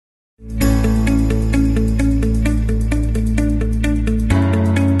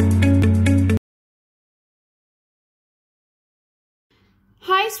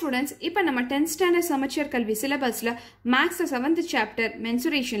students, இப்போ நம்ம 10th standard Samacheer கல்வி syllabusல Maths 7th chapter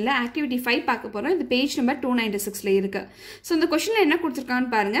Mensurationல activity 5 பார்க்க போறோம். இது page number 296ல இருக்கு. So இந்த questionல என்ன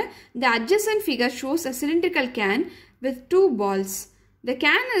கொடுத்திருக்கான்னு பாருங்க. The adjacent figure shows a cylindrical can with two balls. The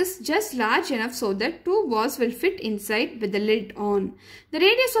can is just large enough so that two balls will fit inside with the lid on. The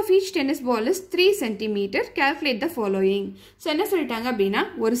radius of each tennis ball is 3 cm. Calculate the following. So என்ன சொல்லிட்டாங்க அப்படின்னா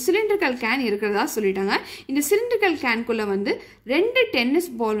ஒரு cylindrical can இருக்கிறதா சொல்லிட்டாங்க. இந்த cylindrical can குள்ள வந்து ரெண்டு டென்னிஸ்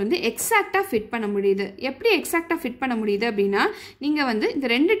பால் வந்து எக்ஸாக்ட்டா ஃபிட் பண்ண முடியுது. எப்படி எக்ஸாக்ட்டா ஃபிட் பண்ண முடியுது அப்படின்னா நீங்க வந்து இந்த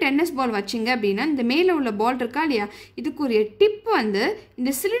ரெண்டு டென்னிஸ் பால் வச்சீங்க அப்படின்னா இந்த மேல உள்ள பால் இருக்கா இல்லையா இதுக்குரிய டிப் வந்து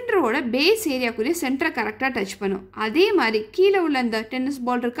இந்த சிலிண்டரோட பேஸ் ஏரியாக்குரிய சென்டரை கரெக்டா டச் பண்ணும். அதே மாதிரி கீழ உள்ள அந்த டென்னிஸ்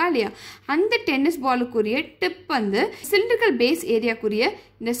பால் இருக்கா இல்லையா அந்த டென்னிஸ் பாலுக்குரிய டிப் வந்து சிலிண்டரிக்கல் பேஸ் ஏரியாக்குரிய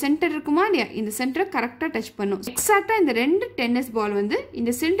இந்த சென்டர் இருக்குமா இல்லையா இந்த சென்டரை கரெக்டா டச் பண்ணும். எக்ஸாக்ட்டா இந்த ரெண்டு டென்னிஸ் பால் வந்து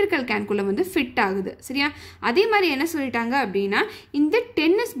இந்த சிலிண்டரிக்கல் கேன்குள்ள வந்து ஃபிட் ஆகுது. சரியா? அதே மாதிரி என்ன சொல்லிட்டாங்க அப்படின்னா இந்த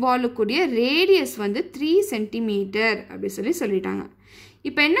டென்னிஸ் பாலுக்குரிய ரேடியஸ் வந்து 3 சென்டிமீட்டர் அப்படி சொல்லிட்டாங்க.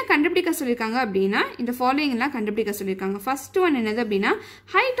 இப்போ என்ன கண்டுபிடிக்க சொல்லியிருக்காங்க அப்படின்னா இந்த ஃபாலோயிங் எல்லாம் கண்டுபிடிக்க சொல்லியிருக்காங்க. ஃபர்ஸ்ட் ஒன் என்னது அப்படின்னா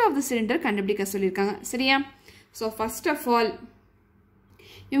ஹைட் ஆஃப் த சிலிண்டர் கண்டுபிடிக்க சொல்லியிருக்காங்க. சரியா? ஸோ ஃபர்ஸ்ட் ஆஃப் ஆல்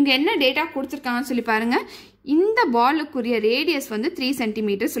இவங்க என்ன டேட்டா கொடுத்துருக்காங்கன்னு சொல்லி பாருங்க. இந்த பாலுக்குரிய ரேடியஸ் வந்து 3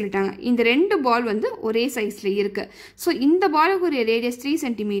 சென்டிமீட்டர் சொல்லிட்டாங்க. இந்த ரெண்டு பால் வந்து ஒரே சைஸ்ல இருக்கு. ஸோ இந்த பாலுக்குரிய ரேடியஸ் 3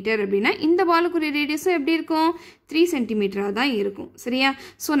 சென்டிமீட்டர் அப்படின்னா இந்த பாலுக்குரிய ரேடியஸும் எப்படி இருக்கும் 3 சென்டிமீட்டராக தான் இருக்கும். சரியா?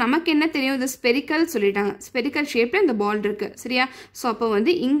 ஸோ நமக்கு என்ன தெரியும் இது ஸ்பெரிக்கல் சொல்லிட்டாங்க. ஸ்பெரிக்கல் ஷேப்ல இந்த பால் இருக்கு. சரியா? ஸோ அப்போ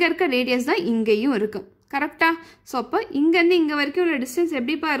வந்து இங்க இருக்க ரேடியஸ் தான் இங்கேயும் இருக்கும். கரெக்டா? ஸோ அப்போ இங்கேருந்து இங்கே வரைக்கும் உள்ள டிஸ்டன்ஸ்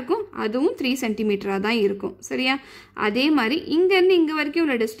எப்படிப்பா இருக்கும் அதுவும் 3 சென்டிமீட்டராக தான் இருக்கும். சரியா? அதே மாதிரி இங்கேருந்து இங்கே வரைக்கும்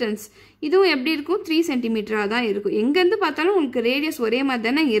உள்ள டிஸ்டன்ஸ் இதுவும் எப்படி இருக்கும் 3 சென்டிமீட்டராக தான் இருக்கும். எங்கேருந்து பார்த்தாலும் உங்களுக்கு ரேடியஸ் ஒரே மாதிரி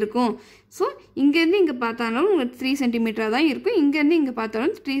தானே இருக்கும். ஸோ இங்கேருந்து இங்கே பார்த்தாலும் உங்களுக்கு 3 சென்டிமீட்டராக தான் இருக்கும். இங்கேருந்து இங்கே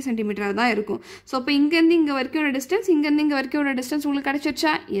பார்த்தாலும் 3 சென்டிமீட்டராக தான் இருக்கும். ஸோ அப்போ இங்கேருந்து இங்கே வரைக்கும் உள்ள டிஸ்டன்ஸ் இங்கேருந்து இங்கே வரைக்கும் உள்ள டிஸ்டன்ஸ் உங்களுக்கு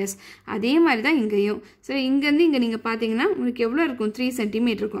கிடச்சிருச்சா? எஸ். அதே மாதிரி தான் இங்கேயும். சரி, இங்கேருந்து இங்கே நீங்கள் பார்த்தீங்கன்னா உங்களுக்கு எவ்வளோ இருக்கும் 3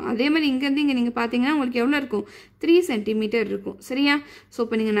 சென்டிமீட்டர் இருக்கும். அதே மாதிரி இங்கேருந்து இங்கே நீங்கள் பார்த்தீங்கன்னா உங்களுக்கு எவ்வளோ இருக்கும் 3 சென்டிமீட்டர் இருக்கும். சரியா? ஸோ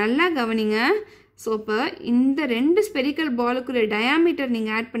இப்போ நீங்கள் நல்லா கவனிங்க. ஸோ இப்போ இந்த ரெண்டு ஸ்பெரிக்கல் பாலுக்குரிய டயாமீட்டர்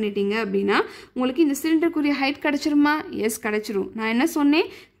நீங்கள் ஆட் பண்ணிட்டீங்க அப்படின்னா உங்களுக்கு இந்த சிலிண்டருக்குரிய ஹைட் கிடச்சிருமா? எஸ், கிடச்சிரும். நான் என்ன சொன்னேன்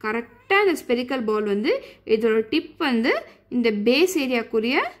கரெக்டாக இந்த ஸ்பெரிக்கல் பால் வந்து இதோட டிப் வந்து இந்த பேஸ்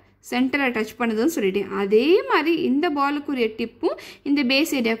ஏரியாக்குரிய சென்டரை டச் பண்ணுதுன்னு சொல்லிட்டேன். அதே மாதிரி இந்த பாலுக்குரிய டிப்பும் இந்த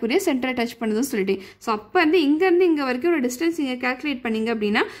பேஸ் ஏரியாக்குரிய சென்டரை டச் பண்ணுதுன்னு சொல்லிட்டேன். ஸோ அப்போ வந்து இங்கேருந்து இங்கே வரைக்கும் ஒரு டிஸ்டன்ஸ் இங்கே கால்குலேட் பண்ணிங்க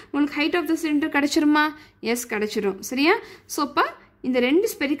அப்படின்னா உங்களுக்கு height of the cylinder கிடச்சிருமா? S, கிடச்சிரும். சரியா? ஸோ அப்போ இந்த ரெண்டு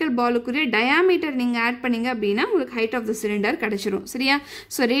ஸ்பெரிக்கல் பாலுக்குரிய டயாமீட்டர் நீங்கள் ஆட் பண்ணீங்க அப்படின்னா உங்களுக்கு ஹைட் ஆஃப் த சிலிண்டர் கிடச்சிரும். சரியா?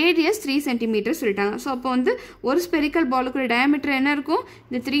 ஸோ ரேடியஸ் 3 சென்டிமீட்டர் சொல்லிட்டாங்க. ஸோ அப்போ வந்து ஒரு ஸ்பெரிக்கல் பாலுக்குரிய டயாமீட்டர் என்ன இருக்கும்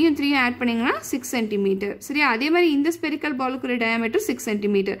இந்த 3 ஆட் பண்ணிங்கன்னா 6 சென்டிமீட்டர். சரியா? அதே மாதிரி இந்த ஸ்பெரிக்கல் பாலுக்குரிய டயாமீட்டர் 6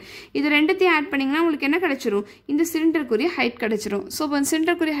 சென்டிமீட்டர். இது ரெண்டுத்தையும் ஆட் பண்ணிங்கன்னா உங்களுக்கு என்ன கிடச்சிரும் இந்த சிலிண்டருக்குரிய ஹைட் கிடச்சிரும். ஸோ இப்போ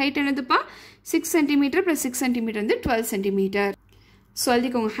சிலிண்டருக்குரிய ஹைட் என்னதுப்பா 6 சென்டிமீட்டர் + 6 சென்டிமீட்டர் வந்து 12 சென்டிமீட்டர். ஸோ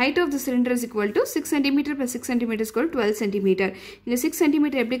எழுதிக்கோங்க height of the cylinder is equal to 6 cm + 6 cm is equal to 12 cm. இந்த 6 cm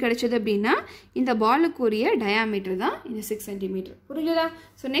எப்படி கிடைச்சது அப்படின்னா இந்த பாலுக்குரிய டயாமீட்டர் தான் இந்த 6 cm. புரியுதா?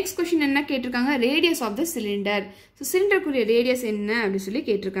 ஸோ நெக்ஸ்ட் கொஸ்டின் என்ன கேட்டிருக்காங்க radius of the cylinder. So சிலிண்டருக்குரிய radius என்ன அப்படின்னு சொல்லி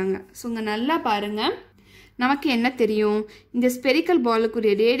கேட்டிருக்காங்க. ஸோ இங்கே நல்லா பாருங்க. நமக்கு என்ன தெரியும் இந்த ஸ்பெரிக்கல்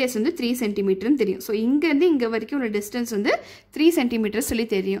பாலுக்குரிய ரேடியஸ் வந்து 3 சென்டிமீட்டர்னு தெரியும். ஸோ இங்கேருந்து இங்கே வரைக்கும் உள்ள டிஸ்டன்ஸ் வந்து 3 சென்டிமீட்டர் சொல்லி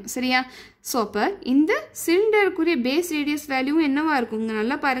தெரியும். சரியா? ஸோ அப்போ இந்த சிலிண்டருக்குரிய பேஸ் ரேடியஸ் வேல்யூவும் என்னவா இருக்கும் இங்கே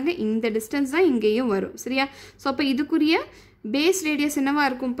நல்லா பாருங்கள் இந்த டிஸ்டன்ஸ் தான் இங்கேயும் வரும். சரியா? ஸோ அப்போ இதுக்குரிய பேஸ் ரேடியஸ் என்னவா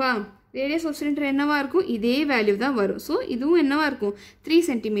இருக்கும்ப்பா ரேடியஸ் ஆஃப் சிலிண்டர் என்னவா இருக்கும் இதே வேல்யூ தான் வரும். ஸோ இதுவும் என்னவா இருக்கும் 3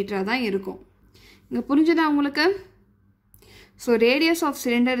 சென்டிமீட்டராக தான் இருக்கும். இங்கே புரிஞ்சுதா உங்களுக்கு? So radius of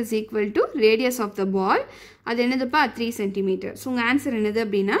cylinder is equal to radius of the ball. அது என்னதுப்பா 3 சென்டிமீட்டர். ஸோ உங்கள் ஆன்சர் என்னது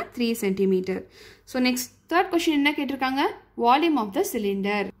அப்படின்னா 3 centimetre. So next third question என்ன கேட்டிருக்காங்க volume of the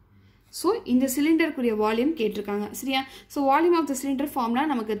cylinder. So இந்த சிலிண்டருக்குரிய வால்யூம் கேட்டிருக்காங்க. சரியா? So volume of the cylinder formula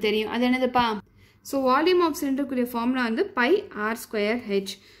நமக்கு தெரியும். அது என்னதுப்பா ஸோ வால்யூம் ஆஃப் சிலிண்டருக்குரிய ஃபார்முலா வந்து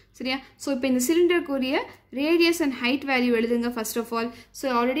πr²h. சரியா? ஸோ இப்போ இந்த சிலிண்டருக்குரிய ரேடியஸ் அண்ட் ஹைட் வேல்யூ எழுதுங்க first of all. So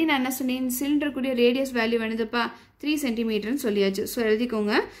already நான் என்ன சொன்னேன் சிலிண்டருக்குரிய ரேடியஸ் வேல்யூ என்னதுப்பா 3 சென்டிமீட்டர்னு சொல்லியாச்சு. ஸோ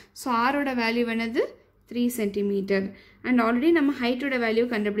எழுதிக்கோங்க. ஸோ ஆரோட வேல்யூ என்னது 3 சென்டிமீட்டர். அண்ட் ஆல்ரெடி நம்ம ஹைட்டோட வேல்யூ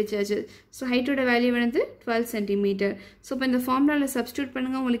கண்டுபிடிச்சாச்சு. ஸோ ஹைட்டோட வேல்யூ என்னது 12 சென்டிமீட்டர். ஸோ இப்போ இந்த ஃபார்முலாவில் சப்ஸ்டியூட்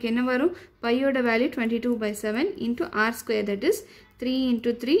பண்ணுங்க உங்களுக்கு என்ன வரும் பையோட value 22/7 × r² that is 3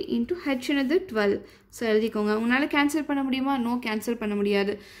 × 3 × h என்னது 12. ஸோ எழுதிக்கோங்க. உங்களால் கேன்சல் பண்ண முடியுமா? நோ, கேன்சல் பண்ண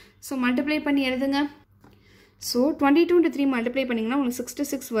முடியாது. ஸோ மல்டிப்ளை பண்ணி எழுதுங்க. ஸோ 22 × 3 மல்டிப்ளை பண்ணிங்கன்னா உங்களுக்கு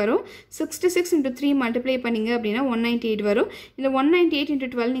 66 வரும். 66 × 3 மல்டிப்ளை பண்ணிங்க அப்படின்னா 198 வரும். இல்லை 198 ×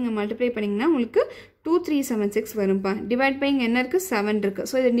 12 நீங்கள் மல்டிப்ளை பண்ணிங்கன்னா உங்களுக்கு 2376 வரும்ப்பா. டிவைட் பை இங்கே என்ன இருக்குது 7 இருக்குது.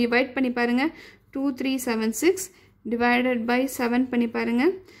 ஸோ இதை டிவைட் பண்ணி பாருங்கள் 2376 divided by 7 பண்ணி பாருங்க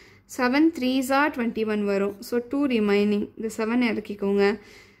 7 3s are 21 வரும் so 2 remaining இந்த 7 இறக்கிக்கோங்க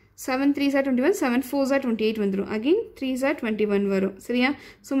 7 3s are 21 7 4s are 28 வந்துரும் again 3s are 21 வரும் சரியா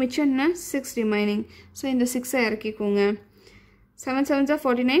so மிச்சம் என்ன 6 remaining so இந்த 6 இறக்கிக்கோங்க 7 7s are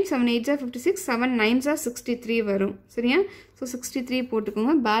 49 7 8s are 56 7 9s are 63 வரும் சரியா so 63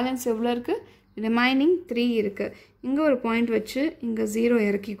 போட்டுக்கோங்க பேலன்ஸ் எவ்வளவு இருக்கு remaining 3 இருக்கு இங்க ஒரு பாயிண்ட் வச்சு இங்க 0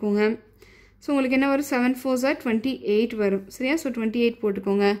 இறக்கிக்கோங்க so உங்களுக்கு என்ன வரும் 7 4s are 28 வரும் சரியா so 28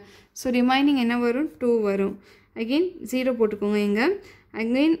 போட்டுக்கோங்க so remaining என்ன வரும் 2 வரும் again 0 போட்டுக்கோங்க இங்க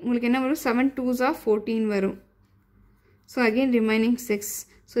again உங்களுக்கு என்ன வரும் 7 2s are 14 வரும் so again remaining 6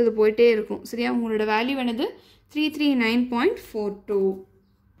 so இது போயிட்டே இருக்கும் சரியா உங்களோட வேல்யூ என்னது 339.42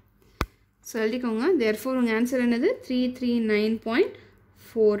 so எழுதிக்கோங்க therefore உங்க ஆன்சர் என்னது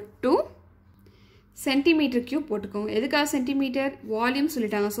 339.42 சென்டிமீட்டர் கியூப் போட்டுக்கோங்க எதுக்காக சென்டிமீட்டர் வால்யூம்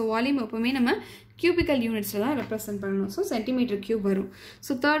சொல்லிட்டாங்க ஸோ வால்யூம் எப்பவுமே நம்ம கியூபிக்கல் யூனிட்ஸில் தான் ரெப்ரசென்ட் பண்ணணும் ஸோ சென்டிமீட்டர் கியூப் வரும்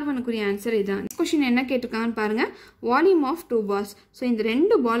ஸோ தேர்ட் ஒனுக்குரிய ஆன்சர் இதுதான் கொஸ்டின் என்ன கேட்டிருக்காங்கன்னு பாருங்க வால்யூம் ஆஃப் 2 balls ஸோ இந்த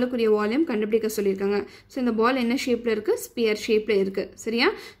 2 பாலுக்குரிய வால்யூம் கண்டுபிடிக்க சொல்லியிருக்காங்க ஸோ இந்த பால் என்ன ஷேப்பில் இருக்குது ஸ்பியர் ஷேப்பில் இருக்குது சரியா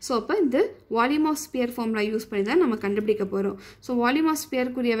ஸோ அப்போ இந்த volume of sphere formula use பண்ணி தான் நம்ம கண்டுபிடிக்க போகிறோம் ஸோ வால்யூம் ஆஃப்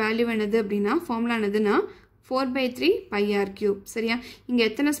ஸ்பியருக்குரிய வேல்யூ என்னது அப்படின்னா ஃபார்முலா என்னதுன்னா 4/3 pi r cube சரியா இங்க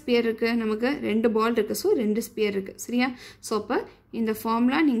எத்தனை ஸ்பியர் இருக்கு நமக்கு ரெண்டு பால் இருக்கு சோ ரெண்டு ஸ்பியர் இருக்கு சரியா சோ அப்ப இந்த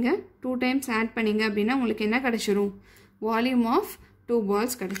ஃபார்முலா நீங்க 2 டைம்ஸ் ஆட் பண்ணீங்க அப்படினா உங்களுக்கு என்ன கிடைச்சிரும் வால்யூம் ஆஃப் 2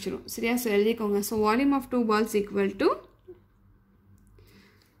 balls கிடைச்சிரும் சரியா சோ எழுதிக்கோங்க so volume of 2 balls equal to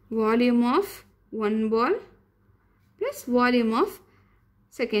volume of 1 ball plus volume of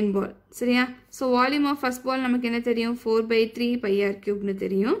second ball சரியா so volume of first ball நமக்கு என்ன தெரியும் 4/3 pi r cube னு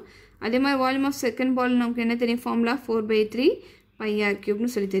தெரியும் அதே மாதிரி வால்யூம் ஆஃப் செகண்ட் பால் நமக்கு என்ன தெரியும் ஃபார்முலா 4/3 pi r cube னு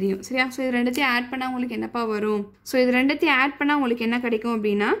சொல்லி தெரியும் சரியா சோ இது ரெண்டத்தையும் ஆட் பண்ணா உங்களுக்கு என்னப்பா வரும் சோ இது ரெண்டத்தையும் ஆட் பண்ணா உங்களுக்கு என்ன கிடைக்கும்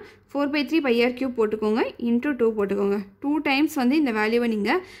அப்படினா 4/3 pi r cube போட்டுக்கோங்க into 2 போட்டுக்கோங்க 2 டைம்ஸ் வந்து இந்த வேல்யூவை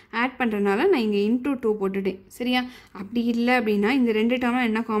நீங்க ஆட் பண்றனால நான் இங்க into 2 போட்டுட்டேன் சரியா அப்படி இல்ல அப்படினா இந்த ரெண்டு டேர்ம்ல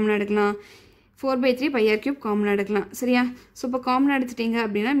என்ன காமனா எடுக்கலாம் 4/3 pi r cube காமனா எடுக்கலாம் சரியா சோ இப்ப காமனா எடுத்துட்டீங்க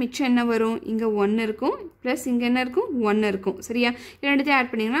அப்படினா மிச்சம் என்ன வரும் இங்க 1 இருக்கும் பிளஸ் இங்க என்ன இருக்கும் 1 இருக்கும் சரியா இரண்டையும் ஆட்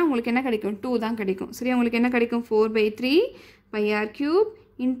பண்ணீங்கன்னா உங்களுக்கு என்ன கிடைக்கும் 2 தான் கிடைக்கும் சரியா உங்களுக்கு என்ன கிடைக்கும் 4/3 pi r cube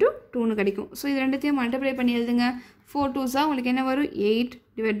into 2 னு கிடைக்கும் சோ இது ரெண்டையும் மல்டிப்ளை பண்ணி எழுதுங்க 4 2s ஆ உங்களுக்கு என்ன வரும் 8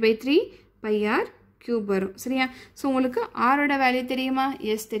 divided by 3 pi r cube வரும் சரியா சோ உங்களுக்கு r ஓட வேல்யூ தெரியுமா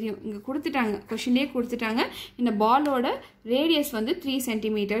எஸ் தெரியும் இங்க கொடுத்துட்டாங்க क्वेश्चनலயே கொடுத்துட்டாங்க இந்த பாலோட ரேடியஸ் வந்து 3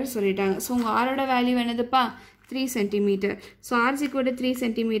 cm சொல்லிட்டாங்க சோ உங்க r ஓட வேல்யூ என்னதுப்பா 3 cm so r is equal to 3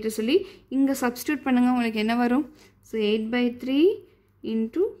 cm சொல்லி இங்க சப்ஸ்டிட்யூட் பண்ணுங்க உங்களுக்கு என்ன வரும் so 8/3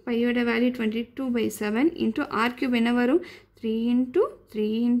 into pi ஓட வேல்யூ 22/7 into r cube என்ன வரும் 3 into 3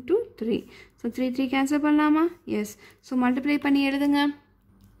 into 3 so 3 3 கேன்சல் பண்ணலாமா எஸ் so மல்டிப்ளை பண்ணி எழுதுங்க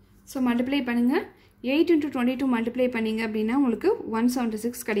so மல்டிப்ளை பண்ணுங்க 8 into 22 மல்டிப்ளை பண்ணீங்க அப்படினா உங்களுக்கு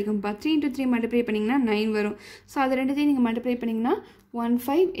 176 கிடைக்கும்பா 3 into 3 மல்டிப்ளை பண்ணீங்கனா 9 வரும் சோ அது ரெண்டையும் நீங்க மல்டிப்ளை பண்ணீங்கனா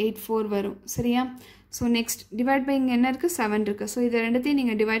 1584 வரும் சரியா சோ நெக்ஸ்ட் டிவைட் பை இங்க என்ன இருக்கு 7 இருக்கு சோ இது ரெண்டையும்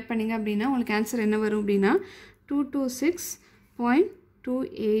நீங்க டிவைட் பண்ணீங்க அப்படினா உங்களுக்கு ஆன்சர் என்ன வரும் அப்படினா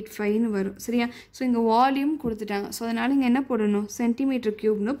 226.285 னு வரும் சரியா சோ இங்க வால்யூம் கொடுத்துட்டாங்க சோ அதனால இங்க என்ன போடணும் சென்டிமீட்டர்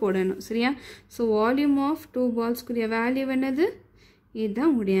கியூப் னு போடணும் சரியா so volume of 2 balls குரிய value என்னது இதுதான்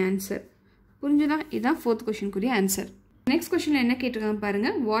உங்களுடைய ஆன்சர் புரிஞ்சுதா இதான் fourth question குரிய ஆன்சர் நெக்ஸ்ட் क्वेश्चनல என்ன கேட்டிருக்காங்க பாருங்க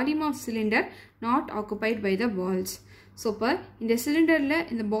volume of cylinder not occupied by the balls so இப்ப இந்த சிலிண்டர்ல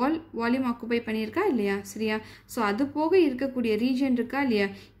இந்த பால் வால்யூம் ஆக்குபை பண்ணிருக்கா இல்லையா சரியா சோ அது போக இருக்கக்கூடிய ரீஜன் இருக்கா இல்லையா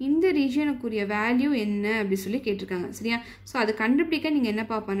இந்த ரீஜனுக்குரிய வேல்யூ என்ன அப்படி சொல்லி கேட்டிருக்காங்க சரியா சோ அது கண்டுபிடிக்க நீங்க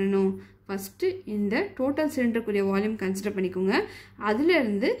என்னப்பா பண்ணணும் ஃபர்ஸ்ட் இந்த டோட்டல் சிலிண்டருக்குரிய வால்யூம் கன்சிடர் பண்ணிக்கோங்க அதுல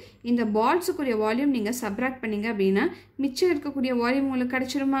இருந்து இந்த பால்ஸ்க்குரிய வால்யூம் நீங்க சப்ட்ராக்ட் பண்ணீங்க அப்படினா மிச்சம் இருக்கக்கூடிய வால்யூம் உங்களுக்கு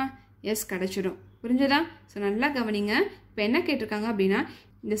கிடைச்சிருமா எஸ் கிடைச்சிரும் புரிஞ்சதா சோ நல்லா கவனிங்க இப்போ என்ன கேட்டிருக்காங்க அப்படினா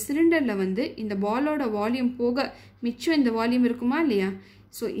இந்த சிலிண்டர்ல வந்து இந்த பாலோட வால்யூம் போக மிச்சம் இந்த வால்யூம் இருக்குமா இல்லையா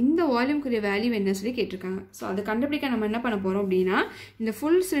சோ இந்த வால்யூம்க்குரிய வேல்யூ என்ன சொல்லி கேட்டிருக்காங்க சோ அது கண்டுபிடிக்க நம்ம என்ன பண்ண போறோம் அப்படினா இந்த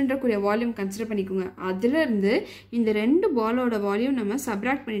ஃபுல் சிலிண்டருக்குரிய வால்யூம் கன்சிடர் பண்ணிக்கோங்க அதுல இருந்து இந்த ரெண்டு பாலோட வால்யூம் நம்ம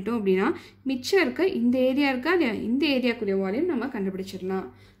சப்ட்ராக்ட் பண்ணிட்டோம் அப்படினா மிச்சம் இருக்க இந்த ஏரியா இருக்கா இல்லையா இந்த ஏரியாக்குரிய வால்யூம் நம்ம கண்டுபிடிச்சிடலாம்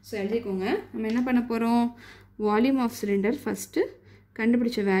சோ எழுதிக்கோங்க நம்ம என்ன பண்ண போறோம் வால்யூம் ஆஃப் சிலிண்டர் ஃபர்ஸ்ட்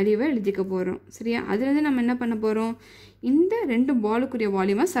கண்டுபிடிச்ச வேல்யூவை எழுதிக்க போறோம் சரியா அதுல இருந்து நம்ம என்ன பண்ண போறோம் இந்த ரெண்டு பாலுக்குரிய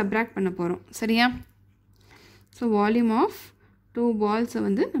வால்யூமை சப்ட்ராக்ட் பண்ண போறோம் சரியா சோ வால்யூம் ஆஃப் 2 balls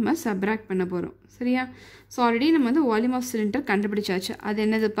வந்து நம்ம சப்ட்ராக்ட் பண்ண போறோம் சரியா சோ ஆல்ரெடி நம்ம வந்து வால்யூம் ஆஃப் சிலிண்டர் கண்டுபிடிச்சாச்சு அது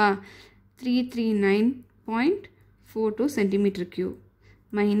என்னதுப்பா 339.42 centimeter cube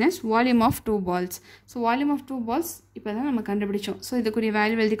minus volume of 2 balls so volume of 2 balls இப்போதான் நம்ம கண்டுபிடிச்சோம் சோ இதுக்குரிய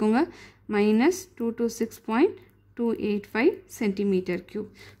வேல்யூ எழுதிக்கோங்க minus 226.285 centimeter cube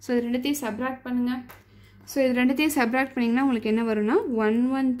so இது ரெண்டையும் சப்ட்ராக்ட் பண்ணுங்க ஸோ இது ரெண்டுத்தையும் சப்ராக்ட் பண்ணிங்கன்னா உங்களுக்கு என்ன வரும்னா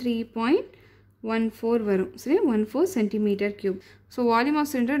 113.14 வரும். சரி, 14 centimetre cube. So volume of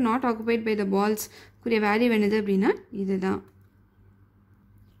cylinder not occupied by the balls குரிய value என்னது அப்படின்னா இதுதான்.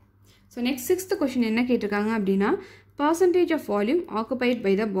 ஸோ நெக்ஸ்ட் 6th கொஷின் என்ன கேட்டிருக்காங்க அப்படின்னா percentage of volume occupied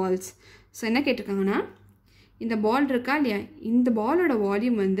by the balls. So என்ன கேட்டிருக்காங்கன்னா இந்த பால் இருக்கா இல்லையா, இந்த பாலோட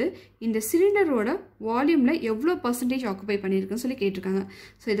வால்யூம் வந்து இந்த சிலிண்டரோட வால்யூமில் எவ்வளோ பர்சன்டேஜ் ஆக்குபை பண்ணியிருக்குன்னு சொல்லி கேட்டிருக்காங்க.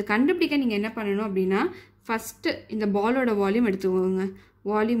 ஸோ இதை கண்டுபிடிக்க நீங்கள் என்ன பண்ணணும் அப்படின்னா ஃபஸ்ட்டு இந்த பாலோட வால்யூம் எடுத்துக்கோங்க.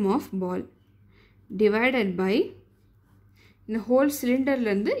 Volume of ball divided by இந்த ஹோல்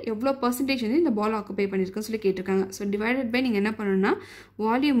சிலிண்டர்லேருந்து எவ்வளோ பர்சன்டேஜ் வந்து இந்த பால் ஆக்குபை பண்ணியிருக்குன்னு சொல்லி கேட்டிருக்காங்க. ஸோ டிவைடட் பை நீங்கள் என்ன பண்ணணும்னா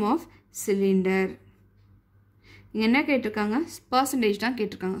வால்யூம் ஆஃப் சிலிண்டர். நீங்கள் என்ன கேட்டிருக்காங்க, பர்சன்டேஜ் தான்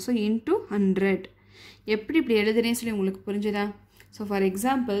கேட்டிருக்காங்க. So into 100. எப்படி இப்படி எழுதுறேன்னு சொல்லி உங்களுக்கு புரிஞ்சுதா? ஸோ ஃபார்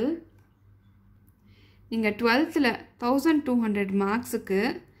எக்ஸாம்பிள் நீங்கள் 12th 1200 மார்க்ஸுக்கு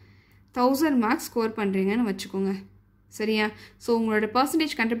 1000 மார்க்ஸ் ஸ்கோர் பண்ணுறீங்கன்னு வச்சுக்கோங்க. சரியா? ஸோ உங்களோட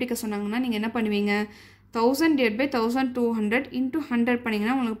பர்சன்டேஜ் கண்டுபிடிக்க சொன்னாங்கன்னா நீங்கள் என்ன பண்ணுவீங்க, 1000 / 1200 × 100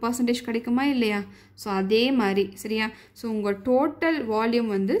 பண்ணிங்கன்னா உங்களுக்கு பர்சன்டேஜ் கிடைக்குமா இல்லையா? ஸோ அதே மாதிரி. சரியா? ஸோ உங்கள் டோட்டல் வால்யூம்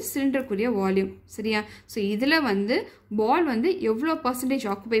வந்து சிலிண்டருக்குரிய வால்யூம். சரியா? ஸோ இதில் வந்து பால் வந்து எவ்வளோ பர்சன்டேஜ்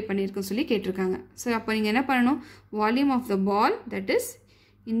ஆக்குபை பண்ணியிருக்குன்னு சொல்லி கேட்டிருக்காங்க. ஸோ அப்போ நீங்கள் என்ன பண்ணணும், volume of the ball that is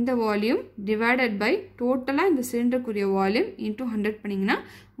இந்த வால்யூம் டிவைடட் பை டோட்டலாக இந்த சிலிண்டருக்குரிய வால்யூம் இன்ட்டு 100 பண்ணிங்கன்னா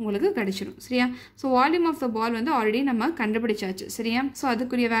உங்களுக்கு கிடைச்சிடும். சரியா? ஸோ வால்யூம் ஆஃப் த பால் வந்து ஆல்ரெடி நம்ம கண்டுபிடிச்சாச்சு. சரியா? ஸோ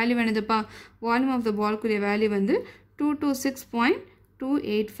அதுக்குரிய வேல்யூ என்னதுப்பா, வால்யூம் ஆஃப் த பால்க்குரிய வேல்யூ வந்து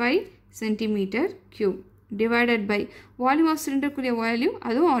 226.285 centimetre cube divided by volume of சிலிண்டருக்குரிய value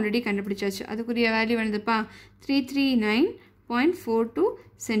அதுவும் ஆல்ரெடி கண்டுபிடிச்சாச்சு. அதுக்குரிய வேல்யூ என்னதுப்பா 339.42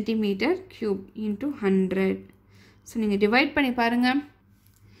 சென்டிமீட்டர் கியூப் இன்ட்டு 100. ஸோ நீங்கள் டிவைட் பண்ணி பாருங்கள்.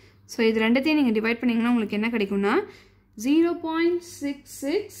 ஸோ இது ரெண்டுத்தையும் நீங்கள் டிவைட் பண்ணிங்கன்னா உங்களுக்கு என்ன கிடைக்கும்னா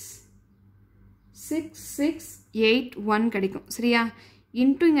 0.6681 கிடைக்கும். சரியா?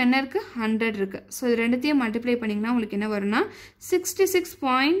 இன்ட்டு இங்கே என்ன இருக்குது, 100 இருக்குது. ஸோ இது ரெண்டுத்தையும் மல்டிப்ளை பண்ணிங்கன்னா உங்களுக்கு என்ன வரும்னா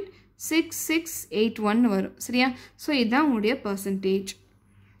 66.6681 வரும். சரியா? ஸோ இதுதான் உங்களுடைய பர்சன்டேஜ்.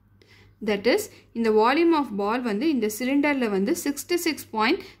 தட் இஸ் இந்த வால்யூம் ஆஃப் பால் வந்து இந்த சிலிண்டரில் வந்து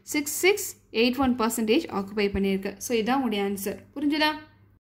 66.6681% ஆக்குபை பண்ணியிருக்கு. ஸோ இதுதான் உங்களுடைய ஆன்சர். புரிஞ்சுதா?